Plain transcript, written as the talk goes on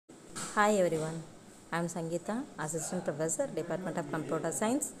Hi everyone, I am Sangeetha, Assistant Professor, Department of Computer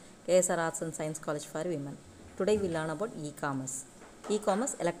Science, Ksrcasw Science College for Women. Today we learn about e-commerce.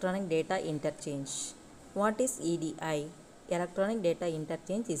 E-commerce, electronic data interchange. What is EDI? Electronic data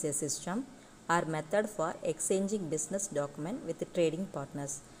interchange is a system or method for exchanging business document with trading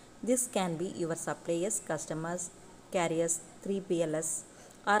partners. This can be your suppliers, customers, carriers, 3PLs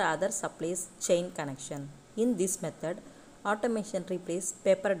or other suppliers chain connection. In this method, automation replaces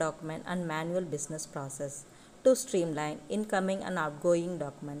paper document and manual business process to streamline incoming and outgoing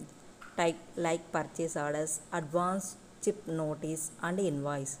documents type like purchase orders, advance chip notice and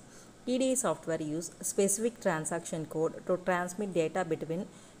invoice. EDI software use specific transaction code to transmit data between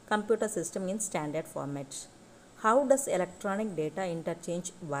computer system in standard formats. How does electronic data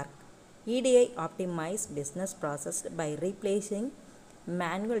interchange work? EDI optimizes business process by replacing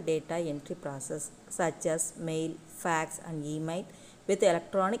manual data entry process such as mail, fax and email with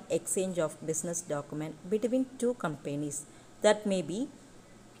electronic exchange of business document between two companies that may be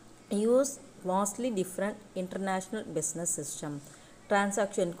use vastly different international business system.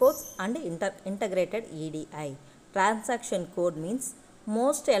 Transaction codes and integrated EDI. Transaction code means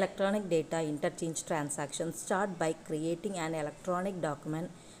most electronic data interchange transactions start by creating an electronic document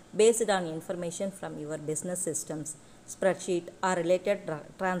based on information from your business systems, spreadsheet or related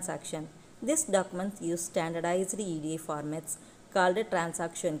transaction. These documents use standardized EDI formats called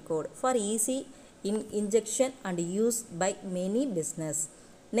transaction code for easy injection and use by many business.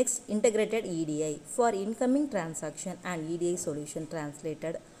 Next, integrated EDI for incoming transaction and EDI solution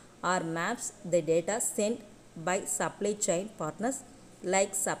translated or maps the data sent by supply chain partners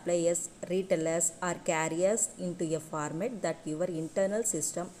like suppliers, retailers or carriers into a format that your internal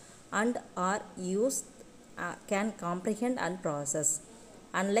system and or use can comprehend and process.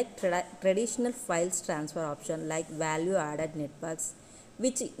 Unlike traditional files transfer option like value added networks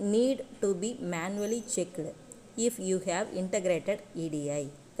which need to be manually checked, if you have integrated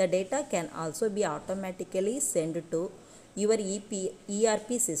EDI, the data can also be automatically sent to your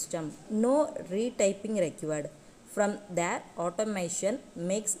ERP system. No retyping required. From there, automation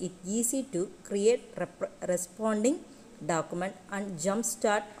makes it easy to create responding document and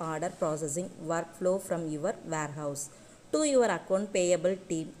jumpstart order processing workflow from your warehouse to your account payable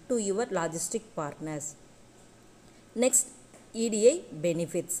team to your logistic partners. Next, EDI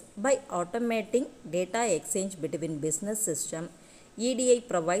benefits. By automating data exchange between business systems, EDI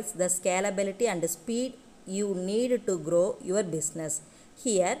provides the scalability and speed you need to grow your business.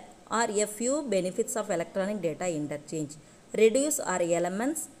 Here are a few benefits of electronic data interchange. Reduce or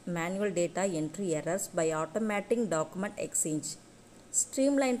elements manual data entry errors by automating document exchange.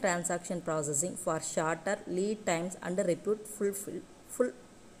 Streamline transaction processing for shorter lead times and repeat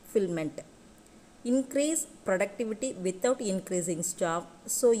fulfillment. Increase productivity without increasing staff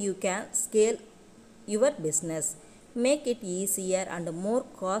so you can scale your business. Make it easier and more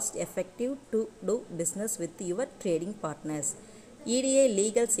cost effective to do business with your trading partners. EDI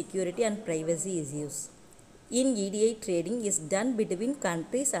legal security and privacy issues. In EDI, trading is done between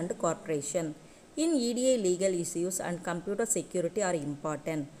countries and corporations. In EDI, legal issues and computer security are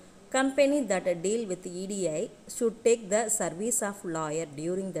important. Companies that deal with EDI should take the service of lawyer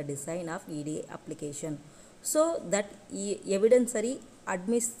during the design of EDI application so that evidentiary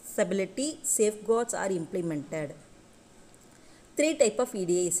admissibility safeguards are implemented. Three types of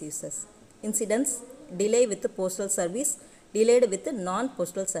EDI uses. Incidents, delay with the postal service, delayed with the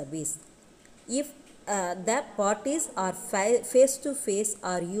non-postal service. If the parties are face-to-face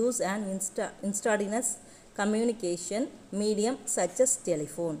or use an instantaneous communication medium such as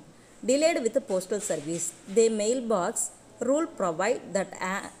telephone. Delayed with the postal service, the mailbox rule provide that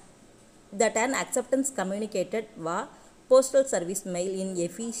an acceptance communicated via postal service mail in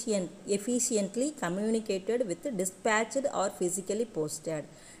efficiently communicated with dispatched or physically posted.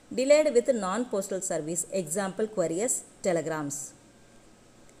 Delayed with non-postal service, example couriers, telegrams.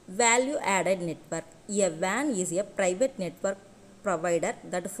 Value added network. A WAN is a private network provider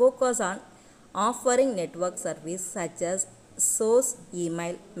that focuses on offering network service such as source,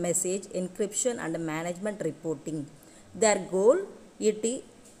 email, message, encryption and management reporting. Their goal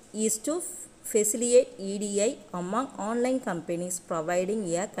is to facilitate EDI among online companies, providing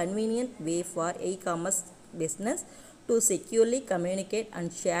a convenient way for e-commerce business to securely communicate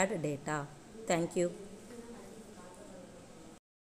and share data. Thank you.